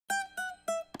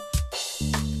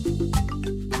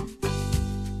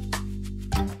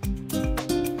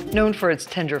Known for its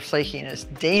tender flakiness,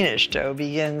 Danish dough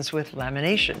begins with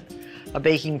lamination, a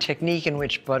baking technique in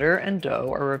which butter and dough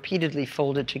are repeatedly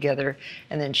folded together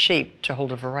and then shaped to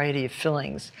hold a variety of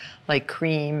fillings, like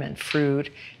cream and fruit,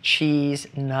 cheese,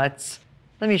 nuts.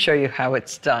 Let me show you how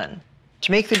it's done.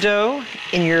 To make the dough,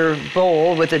 in your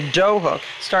bowl with a dough hook,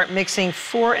 start mixing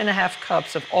 4½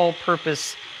 cups of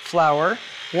all-purpose flour,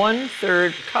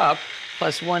 1/3 cup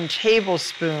plus 1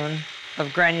 tablespoon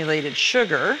of granulated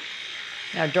sugar.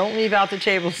 Now don't leave out the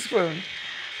tablespoon.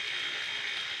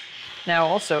 Now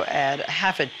also add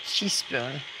 1/2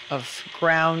 teaspoon of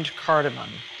ground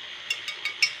cardamom.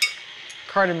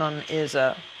 Cardamom is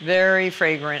a very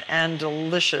fragrant and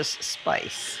delicious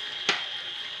spice.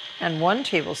 And 1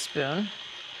 tablespoon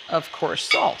of coarse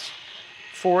salt.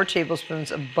 4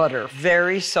 tablespoons of butter,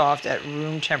 very soft at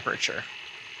room temperature.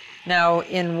 Now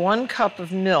in 1 cup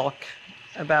of milk,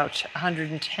 about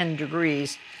 110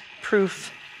 degrees,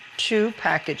 proof 2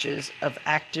 packages of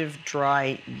active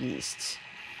dry yeast.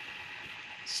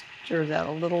 Stir that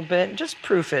a little bit, just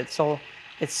proof it so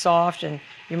it's soft, and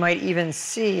you might even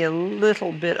see a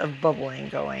little bit of bubbling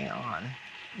going on.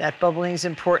 That bubbling is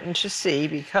important to see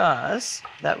because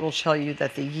that will tell you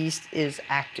that the yeast is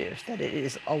active, that it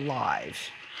is alive.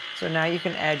 So now you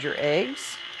can add your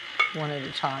eggs, 1 at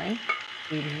a time.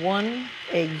 You need 1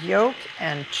 egg yolk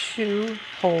and 2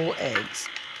 whole eggs.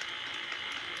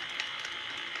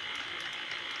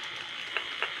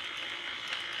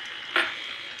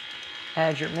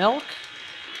 Add your milk.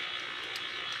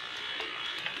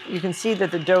 You can see that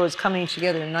the dough is coming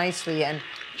together nicely, and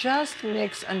just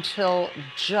mix until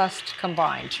just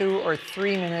combined, 2 or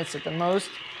 3 minutes at the most.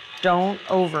 Don't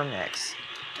overmix.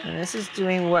 And this is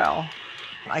doing well.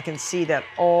 I can see that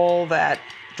all that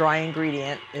dry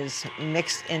ingredient is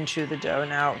mixed into the dough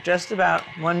now, just about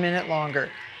 1 minute longer.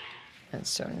 And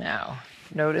so now,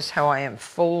 notice how I am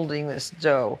folding this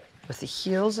dough. With the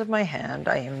heels of my hand,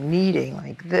 I am kneading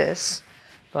like this,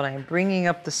 but I am bringing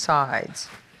up the sides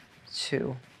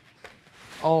to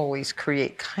always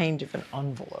create kind of an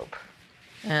envelope.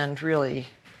 And really,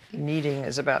 kneading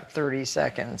is about 30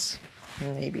 seconds,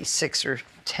 maybe 6 or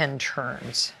 10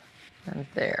 turns. And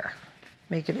there,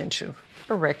 make it into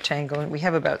a rectangle. And we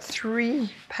have about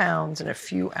 3 pounds and a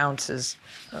few ounces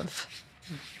of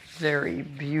very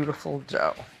beautiful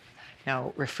dough.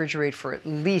 Now, refrigerate for at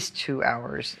least 2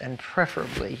 hours and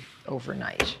preferably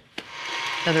overnight.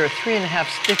 Now, there are 3½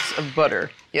 sticks of butter.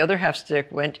 The other half stick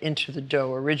went into the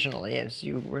dough originally, as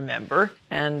you remember,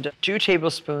 and 2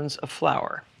 tablespoons of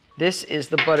flour. This is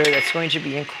the butter that's going to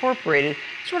be incorporated,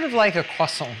 sort of like a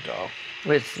croissant dough,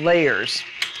 with layers.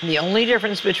 The only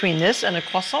difference between this and a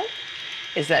croissant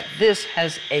is that this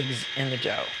has eggs in the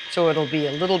dough. So it'll be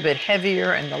a little bit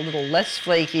heavier and a little less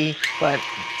flaky, but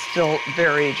still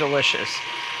very delicious.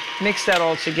 Mix that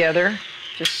all together,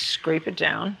 just scrape it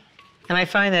down. And I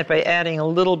find that by adding a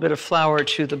little bit of flour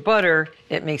to the butter,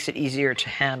 it makes it easier to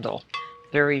handle.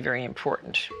 Very, very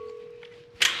important.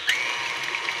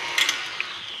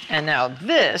 And now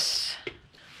this,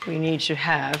 we need to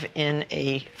have in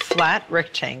a flat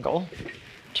rectangle,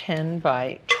 10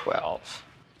 by 12.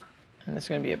 And it's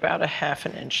going to be about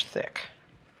 1/2 inch thick.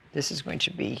 This is going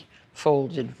to be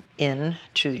folded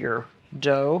into your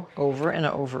dough over and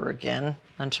over again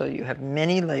until you have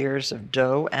many layers of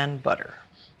dough and butter.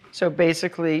 So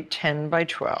basically 10 by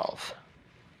 12.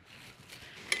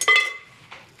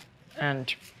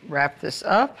 And wrap this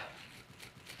up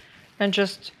and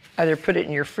just either put it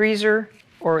in your freezer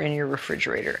or in your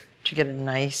refrigerator to get a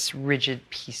nice rigid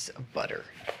piece of butter.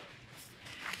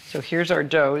 So here's our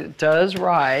dough. It does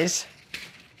rise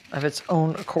of its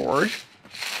own accord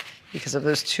because of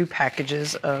those 2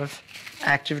 packages of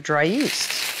active dry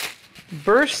yeast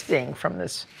bursting from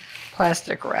this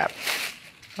plastic wrap.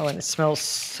 Oh, and it smells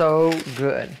so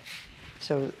good.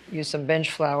 So use some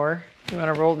bench flour. You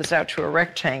want to roll this out to a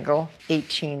rectangle,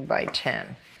 18 by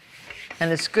 10.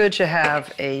 And it's good to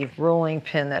have a rolling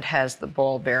pin that has the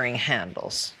ball-bearing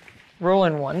handles. Roll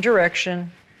in one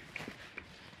direction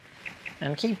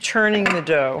and keep turning the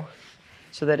dough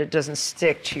so that it doesn't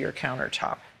stick to your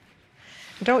countertop.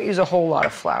 Don't use a whole lot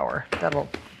of flour. That'll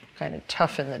kind of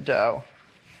toughen the dough.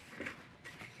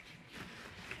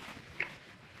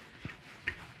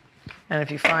 And if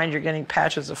you find you're getting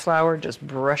patches of flour, just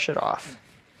brush it off.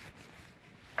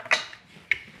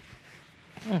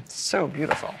 So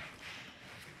beautiful.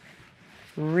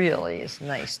 Really is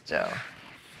nice dough.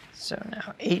 So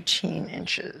now 18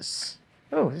 inches.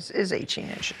 Oh, this is 18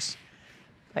 inches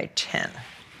by 10.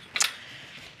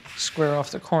 Square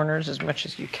off the corners as much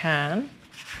as you can.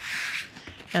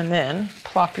 And then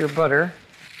plop your butter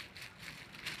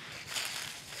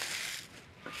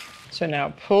So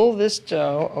now pull this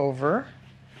dough over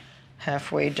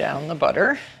halfway down the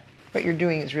butter. What you're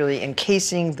doing is really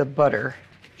encasing the butter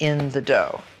in the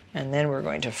dough. And then we're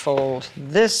going to fold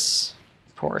this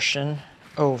portion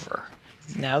over.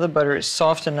 Now the butter is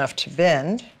soft enough to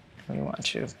bend. We want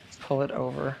to pull it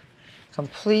over,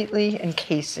 completely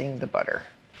encasing the butter.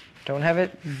 Don't have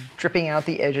it dripping out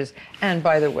the edges. And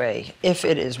by the way, if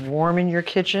it is warm in your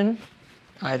kitchen,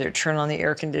 either turn on the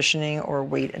air conditioning or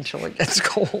wait until it gets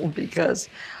cold, because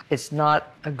it's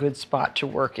not a good spot to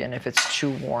work in if it's too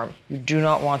warm. You do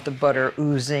not want the butter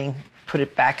oozing. Put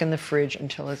it back in the fridge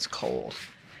until it's cold.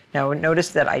 Now notice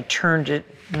that I turned it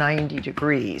 90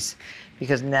 degrees,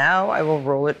 because now I will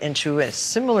roll it into a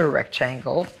similar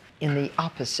rectangle in the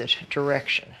opposite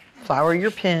direction. Flour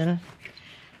your pin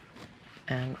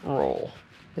and roll.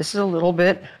 This is a little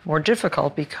bit more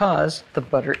difficult because the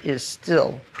butter is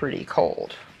still pretty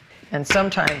cold. And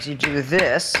sometimes you do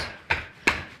this,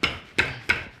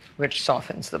 which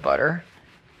softens the butter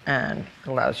and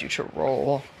allows you to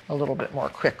roll a little bit more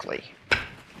quickly.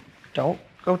 Don't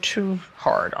go too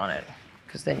hard on it,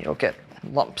 because then you'll get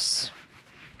lumps.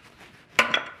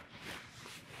 But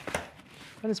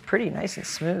it's pretty nice and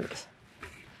smooth.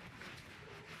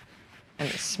 And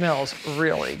it smells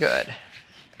really good.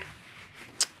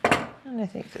 And I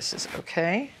think this is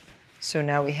okay. So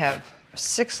now we have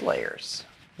 6 layers.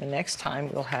 The next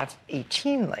time we'll have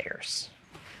 18 layers.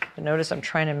 But notice I'm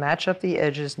trying to match up the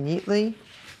edges neatly,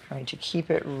 trying to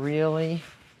keep it really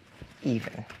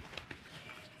even.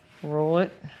 Roll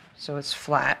it so it's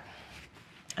flat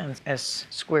and as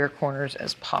square corners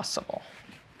as possible.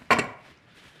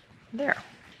 There.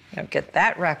 Now get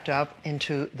that wrapped up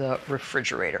into the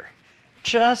refrigerator,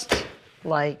 just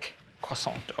like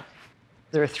croissant dough.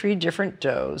 There are 3 different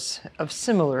doughs of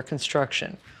similar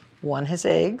construction. 1 has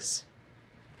eggs,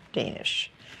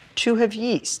 Danish. 2 have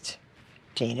yeast,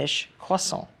 Danish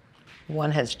croissant.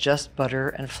 1 has just butter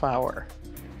and flour,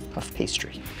 puff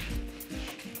pastry.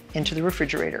 Into the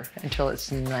refrigerator until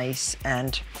it's nice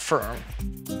and firm.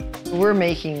 We're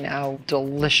making now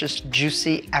delicious,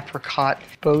 juicy apricot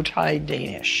bow tie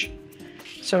Danish.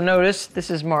 So notice this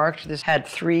is marked. This had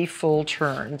 3 full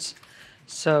turns.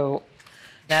 So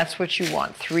that's what you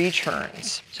want, 3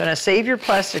 turns. So now save your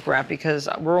plastic wrap, because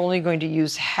we're only going to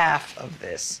use half of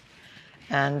this.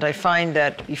 And I find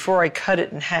that before I cut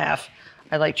it in half,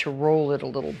 I like to roll it a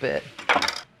little bit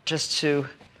just to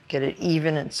get it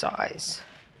even in size.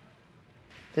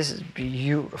 This is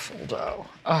beautiful dough.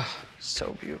 Oh,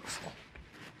 so beautiful.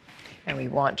 And we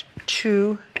want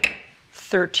 2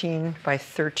 13 by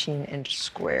 13 inch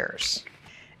squares.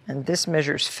 And this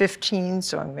measures 15,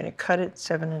 so I'm going to cut it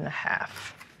 7.5.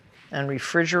 And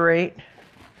refrigerate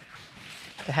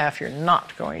the half you're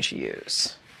not going to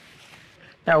use.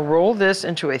 Now roll this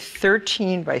into a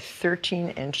 13 by 13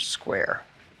 inch square.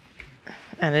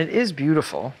 And it is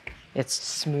beautiful. It's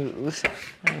smooth.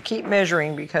 And keep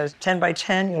measuring, because 10 by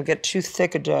 10, you'll get too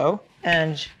thick a dough,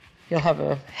 and you'll have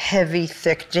a heavy,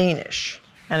 thick Danish.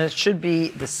 And it should be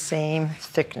the same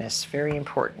thickness, very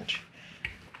important.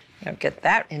 Now get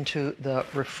that into the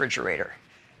refrigerator.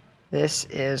 This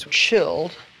is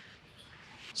chilled,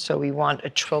 so we want a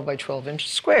 12 by 12 inch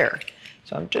square.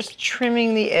 So I'm just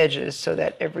trimming the edges so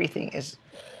that everything is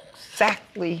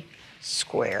exactly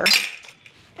square.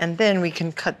 And then we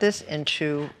can cut this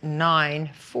into 9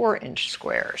 4-inch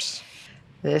squares.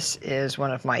 This is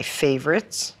one of my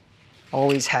favorites,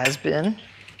 always has been.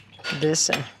 This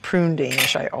and prune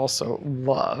Danish I also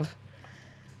love.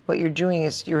 What you're doing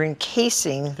is you're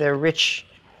encasing the rich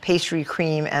pastry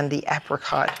cream and the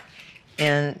apricot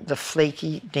in the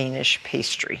flaky Danish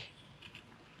pastry.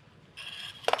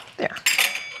 There.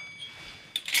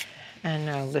 And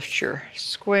now lift your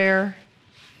square.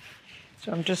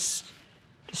 So I'm just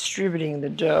distributing the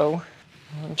dough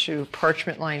onto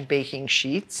parchment-lined baking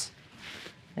sheets,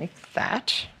 like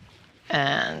that.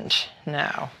 And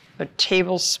now a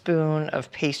tablespoon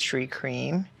of pastry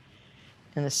cream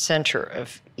in the center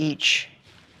of each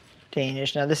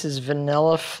Danish. Now this is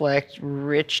vanilla flecked,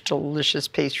 rich, delicious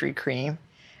pastry cream.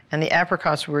 And the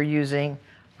apricots we're using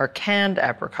are canned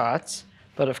apricots,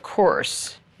 but of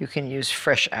course you can use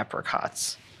fresh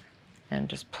apricots. And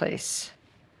just place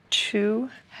 2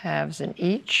 halves in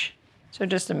each. So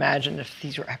just imagine if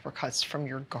these were apricots from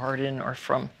your garden or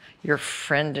from your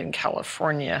friend in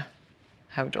California,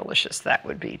 how delicious that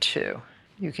would be too.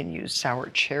 You can use sour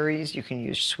cherries, you can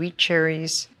use sweet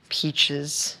cherries,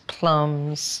 peaches,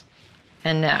 plums.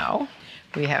 And now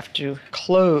we have to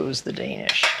close the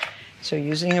Danish. So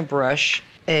using a brush,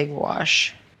 egg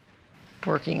wash,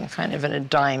 working kind of in a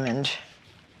diamond.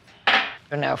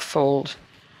 So now fold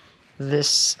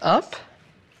this up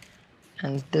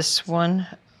and this one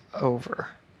over.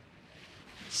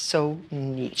 So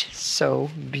neat, so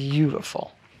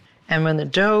beautiful. And when the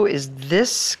dough is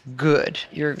this good,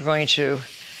 you're going to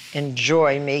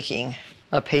enjoy making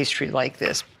a pastry like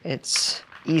this. It's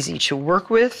easy to work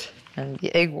with, and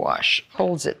the egg wash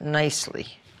holds it nicely.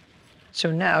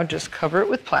 So now just cover it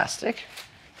with plastic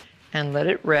and let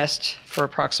it rest for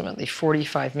approximately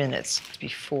 45 minutes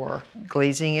before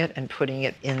glazing it and putting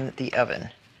it in the oven.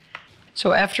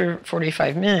 So after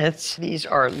 45 minutes, these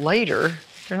are lighter.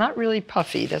 They're not really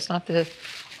puffy. That's not the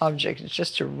object. It's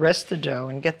just to rest the dough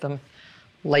and get them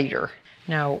lighter.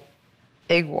 Now,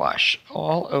 egg wash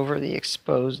all over the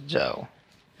exposed dough.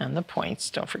 And the points,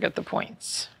 don't forget the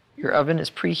points. Your oven is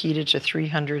preheated to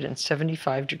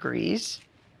 375 degrees.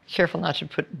 Careful not to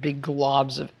put big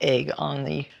globs of egg on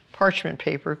the parchment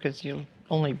paper because you'll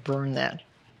only burn that.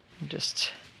 You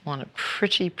just want a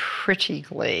pretty, pretty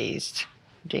glazed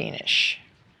Danish.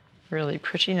 Really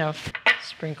pretty. Now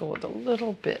sprinkle with a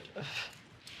little bit of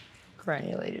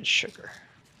granulated sugar.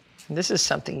 And this is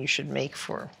something you should make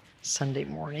for Sunday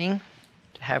morning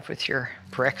to have with your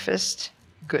breakfast.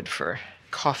 Good for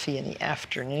coffee in the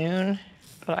afternoon.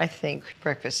 But I think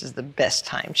breakfast is the best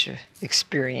time to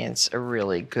experience a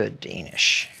really good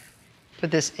Danish.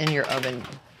 Put this in your oven.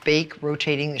 Bake,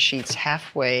 rotating the sheets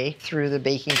halfway through the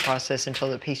baking process until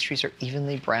the pastries are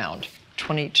evenly browned,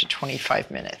 20 to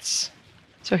 25 minutes.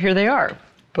 So here they are,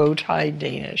 bow tie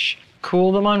Danish.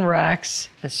 Cool them on racks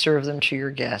and serve them to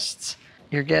your guests.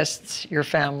 Your guests, your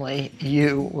family,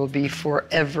 you will be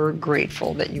forever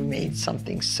grateful that you made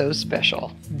something so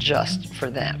special just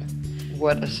for them.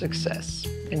 What a success.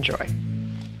 Enjoy.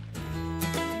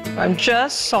 I'm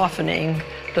just softening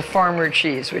the farmer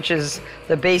cheese, which is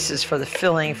the basis for the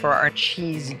filling for our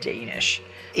cheese Danish.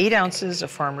 8 ounces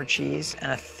of farmer cheese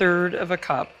and 1/3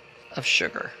 cup of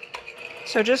sugar.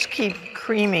 So just keep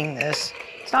creaming this.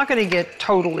 It's not going to get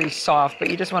totally soft, but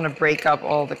you just want to break up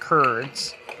all the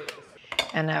curds.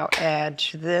 And now add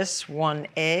to this 1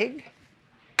 egg.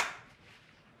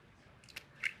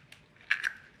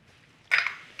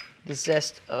 The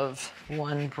zest of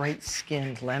 1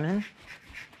 bright-skinned lemon,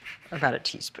 about a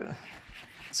teaspoon.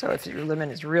 So if your lemon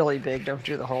is really big, don't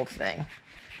do the whole thing.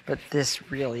 But this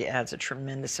really adds a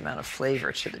tremendous amount of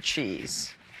flavor to the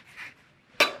cheese.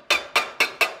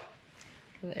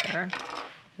 There,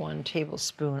 1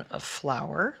 tablespoon of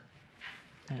flour,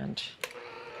 and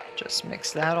just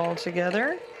mix that all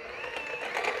together.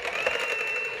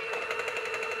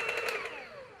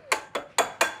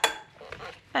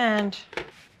 And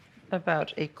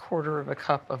about 1/4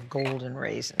 cup of golden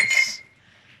raisins.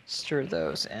 Stir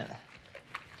those in.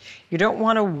 You don't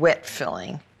want a wet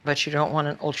filling, but you don't want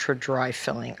an ultra dry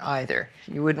filling either.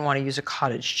 You wouldn't want to use a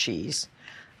cottage cheese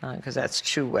because that's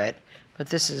too wet, but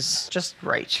this is just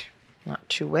right. Not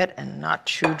too wet and not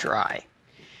too dry.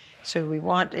 So we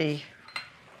want a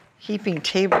heaping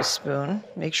tablespoon.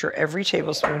 Make sure every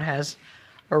tablespoon has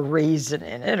a raisin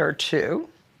in it or 2.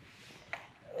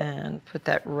 And put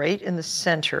that right in the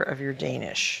center of your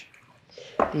Danish.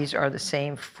 These are the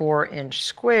same 4-inch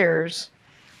squares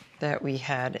that we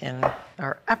had in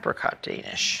our apricot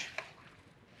Danish.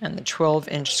 And the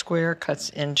 12-inch square cuts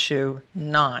into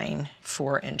 9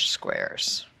 4-inch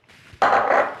squares.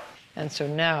 And so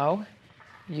now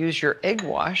use your egg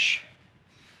wash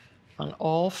on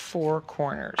all 4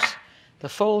 corners. The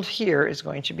fold here is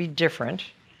going to be different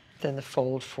than the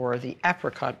fold for the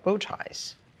apricot bow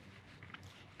ties.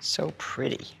 So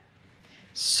pretty,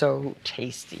 so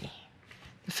tasty.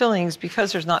 The fillings,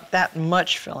 because there's not that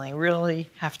much filling, really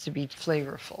have to be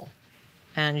flavorful.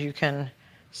 And you can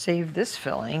save this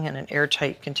filling in an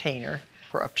airtight container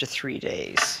for up to 3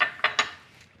 days.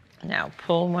 Now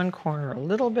pull 1 corner a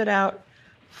little bit out,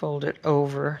 fold it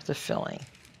over the filling.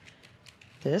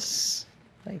 This,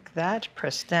 like that,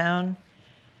 press down.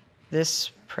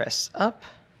 This, press up.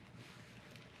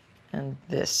 And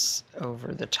this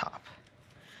over the top.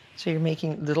 So you're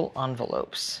making little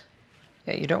envelopes.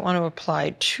 Yeah, you don't want to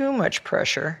apply too much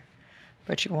pressure,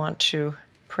 but you want to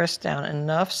press down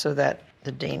enough so that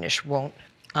the Danish won't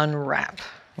unwrap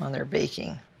when they're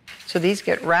baking. So these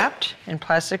get wrapped in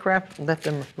plastic wrap. Let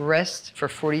them rest for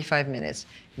 45 minutes.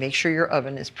 Make sure your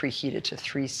oven is preheated to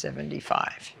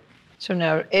 375. So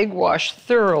now egg wash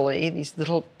thoroughly these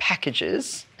little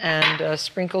packages and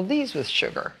sprinkle these with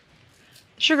sugar.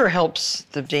 Sugar helps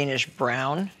the Danish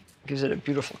brown, gives it a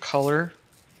beautiful color,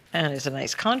 and is a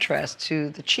nice contrast to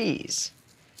the cheese.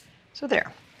 So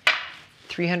there,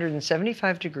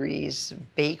 375 degrees,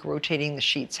 bake, rotating the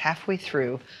sheets halfway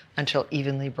through until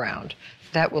evenly browned.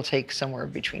 That will take somewhere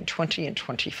between 20 and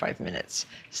 25 minutes.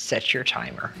 Set your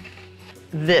timer.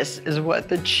 This is what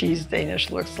the cheese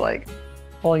Danish looks like.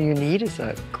 All you need is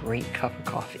a great cup of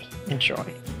coffee. Enjoy.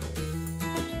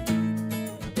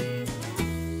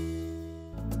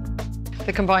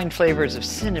 The combined flavors of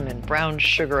cinnamon, brown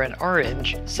sugar, and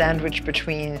orange, sandwiched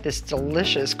between this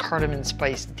delicious cardamom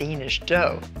spiced Danish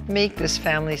dough, make this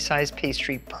family-sized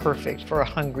pastry perfect for a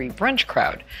hungry brunch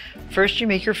crowd. First, you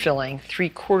make your filling,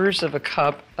 3/4 of a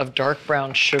cup of dark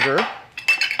brown sugar,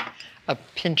 a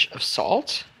pinch of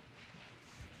salt,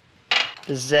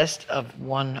 the zest of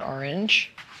 1 orange.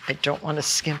 I don't want to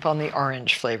skimp on the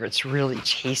orange flavor. It's really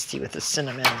tasty with the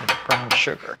cinnamon and the brown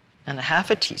sugar. And a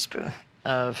 1/2 teaspoon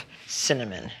of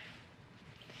cinnamon.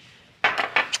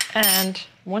 And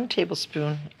 1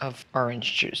 tablespoon of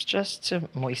orange juice, just to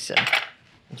moisten.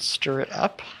 And stir it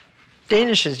up.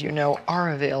 Danishes, you know, are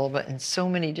available in so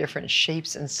many different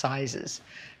shapes and sizes.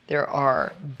 There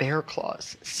are bear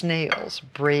claws, snails,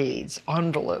 braids,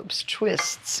 envelopes,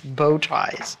 twists, bow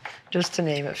ties, just to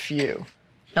name a few.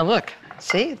 Now look,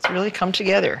 see, it's really come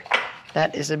together.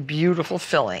 That is a beautiful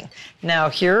filling. Now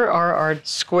here are our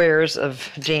squares of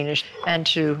Danish, and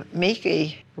to make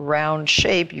a round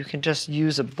shape, you can just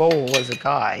use a bowl as a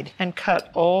guide and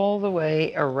cut all the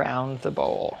way around the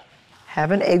bowl.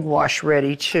 Have an egg wash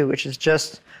ready too, which is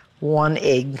just 1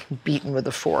 egg beaten with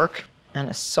a fork and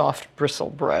a soft bristle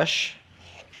brush.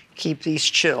 Keep these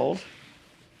chilled.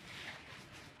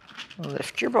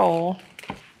 Lift your bowl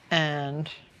and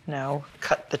now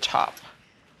cut the top.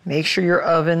 Make sure your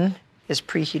oven is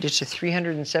preheated to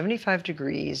 375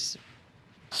 degrees.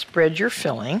 Spread your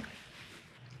filling,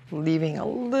 leaving a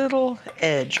little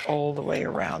edge all the way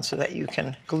around so that you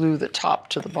can glue the top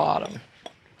to the bottom.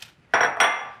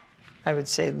 I would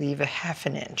say leave a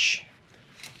 1/2 inch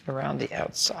around the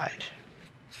outside.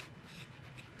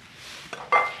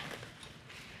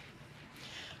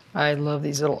 I love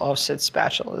these little offset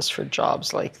spatulas for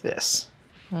jobs like this.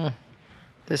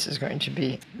 This is going to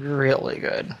be really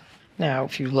good. Now,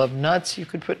 if you love nuts, you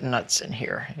could put nuts in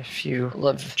here. If you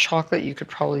love chocolate, you could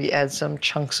probably add some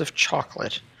chunks of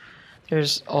chocolate.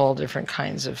 There's all different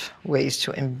kinds of ways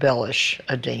to embellish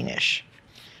a Danish.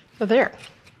 So there.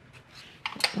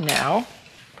 Now,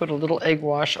 put a little egg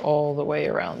wash all the way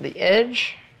around the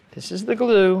edge. This is the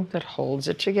glue that holds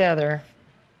it together.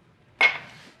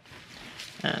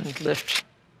 And lift,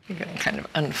 you're gonna kind of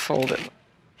unfold it.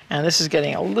 And this is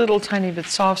getting a little tiny bit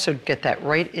soft, so get that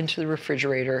right into the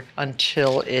refrigerator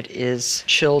until it is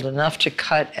chilled enough to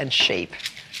cut and shape.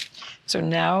 So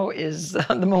now is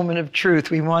the moment of truth.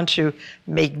 We want to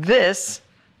make this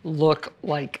look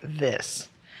like this.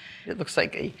 It looks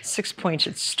like a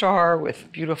 6-pointed star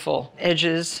with beautiful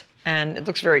edges, and it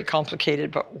looks very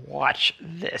complicated, but watch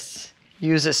this.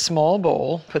 Use a small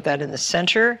bowl, put that in the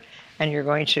center, and you're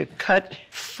going to cut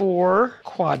 4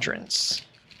 quadrants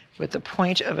with the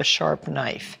point of a sharp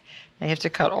knife. And you have to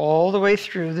cut all the way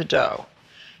through the dough.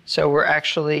 So we're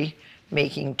actually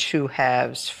making 2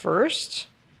 halves first,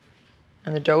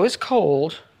 and the dough is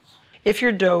cold. If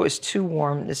your dough is too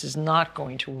warm, this is not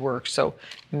going to work, so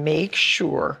make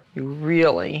sure you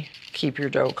really keep your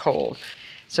dough cold.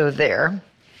 So there,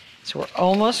 so we're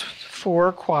almost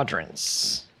 4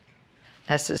 quadrants. It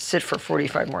has to sit for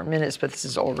 45 more minutes, but this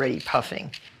is already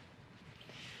puffing.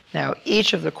 Now,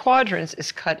 each of the quadrants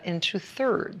is cut into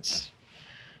thirds.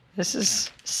 This is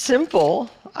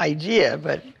simple idea,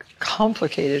 but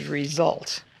complicated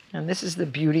result. And this is the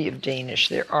beauty of Danish.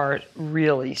 There are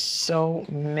really so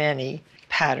many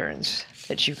patterns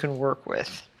that you can work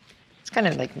with. It's kind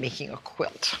of like making a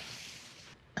quilt.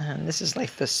 And this is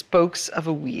like the spokes of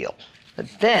a wheel. But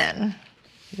then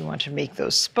you want to make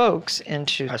those spokes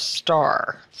into a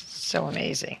star. So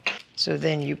amazing. So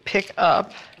then you pick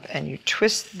up and you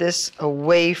twist this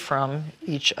away from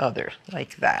each other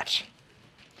like that.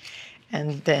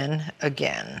 And then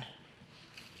again.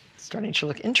 It's starting to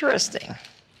look interesting.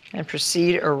 And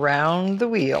proceed around the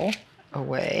wheel,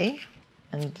 away,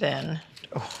 and then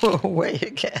away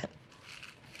again.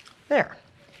 There.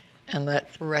 And let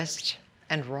rest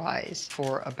and rise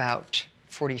for about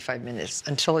 45 minutes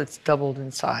until it's doubled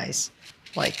in size,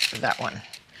 like that one.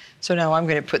 So now I'm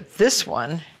going to put this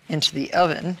one into the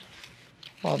oven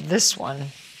while this one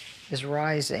is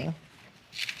rising.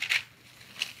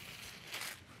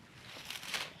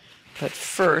 But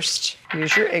first,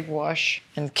 use your egg wash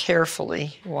and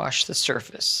carefully wash the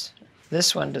surface.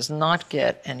 This one does not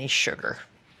get any sugar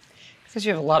because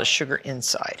you have a lot of sugar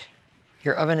inside.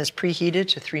 Your oven is preheated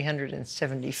to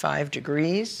 375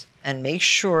 degrees, and make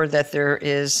sure that there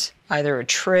is either a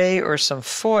tray or some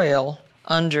foil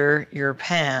under your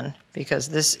pan because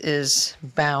this is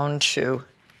bound to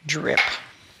drip.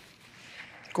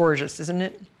 Gorgeous, isn't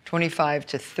it? 25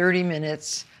 to 30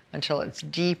 minutes until it's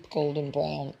deep golden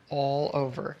brown all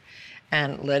over.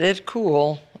 and let it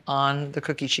cool on the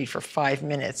cookie sheet for 5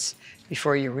 minutes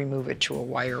before you remove it to a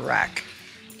wire rack.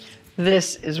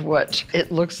 This is what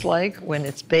it looks like when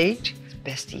it's baked. It's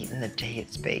best eaten the day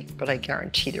it's baked, but I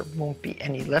guarantee there won't be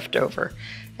any left over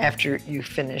after you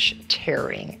finish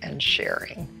tearing and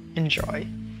sharing. Enjoy.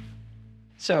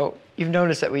 So you've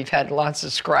noticed that we've had lots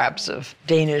of scraps of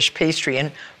Danish pastry,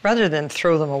 and rather than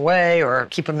throw them away or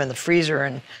keep them in the freezer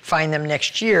and find them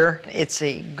next year, it's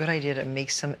a good idea to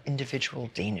make some individual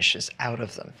Danishes out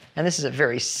of them. And this is a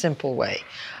very simple way.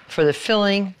 For the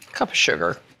filling, a cup of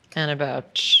sugar and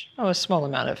about a small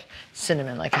amount of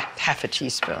cinnamon, like half a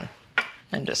teaspoon.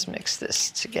 And just mix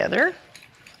this together.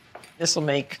 This will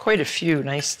make quite a few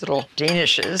nice little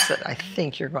Danishes that I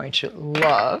think you're going to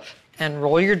love. And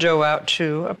roll your dough out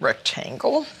to a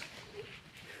rectangle.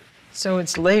 So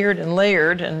it's layered and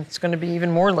layered, and it's going to be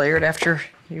even more layered after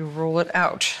you roll it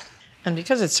out. And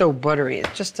because it's so buttery, it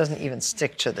just doesn't even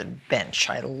stick to the bench.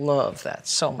 I love that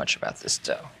so much about this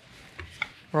dough.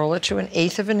 Roll it to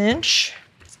 1/8 of an inch.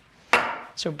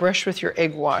 So brush with your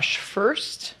egg wash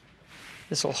first.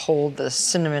 This will hold the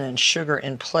cinnamon and sugar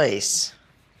in place.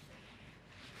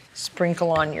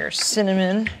 Sprinkle on your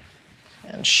cinnamon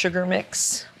and sugar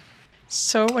mix.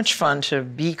 So much fun to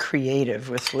be creative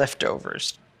with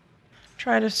leftovers.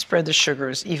 Try to spread the sugar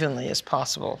as evenly as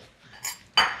possible.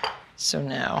 So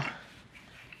now,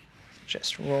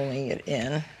 just rolling it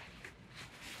in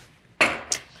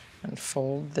and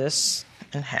fold this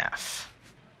in half.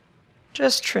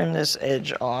 Just trim this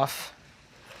edge off.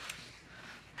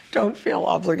 Don't feel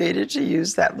obligated to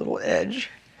use that little edge.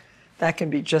 That can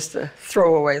be just a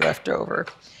throwaway leftover.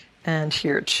 And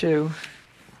here too,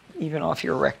 even off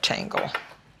your rectangle.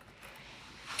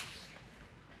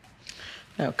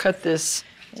 Now cut this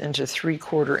into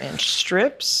 3/4 inch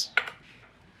strips.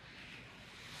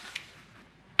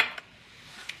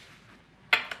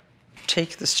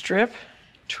 Take the strip,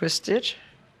 twist it,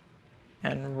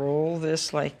 and roll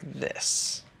this like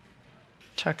this.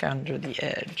 Tuck under the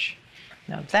edge.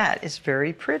 Now that is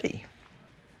very pretty.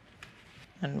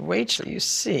 And wait till you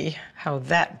see how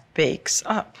that bakes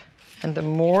up. And the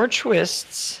more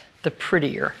twists, the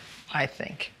prettier, I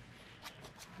think.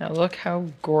 Now look how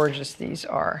gorgeous these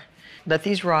are. Let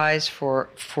these rise for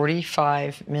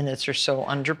 45 minutes or so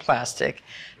under plastic.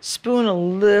 Spoon a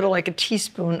little, like a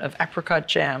teaspoon of apricot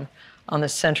jam on the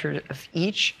center of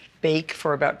each. Bake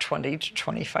for about 20 to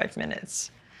 25 minutes.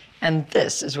 And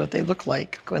this is what they look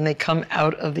like when they come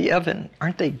out of the oven.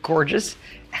 Aren't they gorgeous?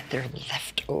 And they're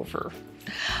leftover.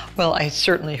 Well, I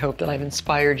certainly hope that I've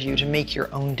inspired you to make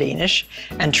your own Danish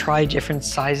and try different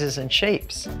sizes and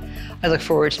shapes. I look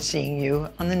forward to seeing you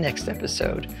on the next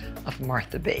episode of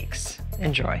Martha Bakes.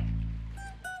 Enjoy.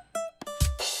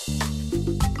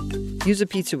 Use a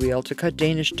pizza wheel to cut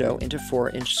Danish dough into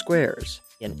 4-inch squares,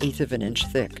 1/8 of an inch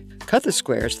thick. Cut the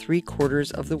squares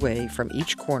 3/4 of the way from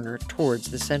each corner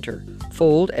towards the center.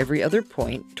 Fold every other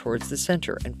point towards the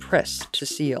center and press to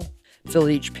seal. Fill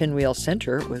each pinwheel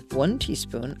center with 1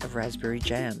 teaspoon of raspberry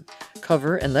jam.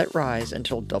 Cover and let rise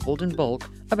until doubled in bulk,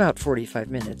 about 45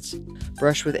 minutes.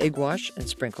 Brush with egg wash and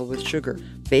sprinkle with sugar.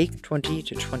 Bake 20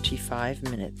 to 25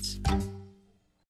 minutes.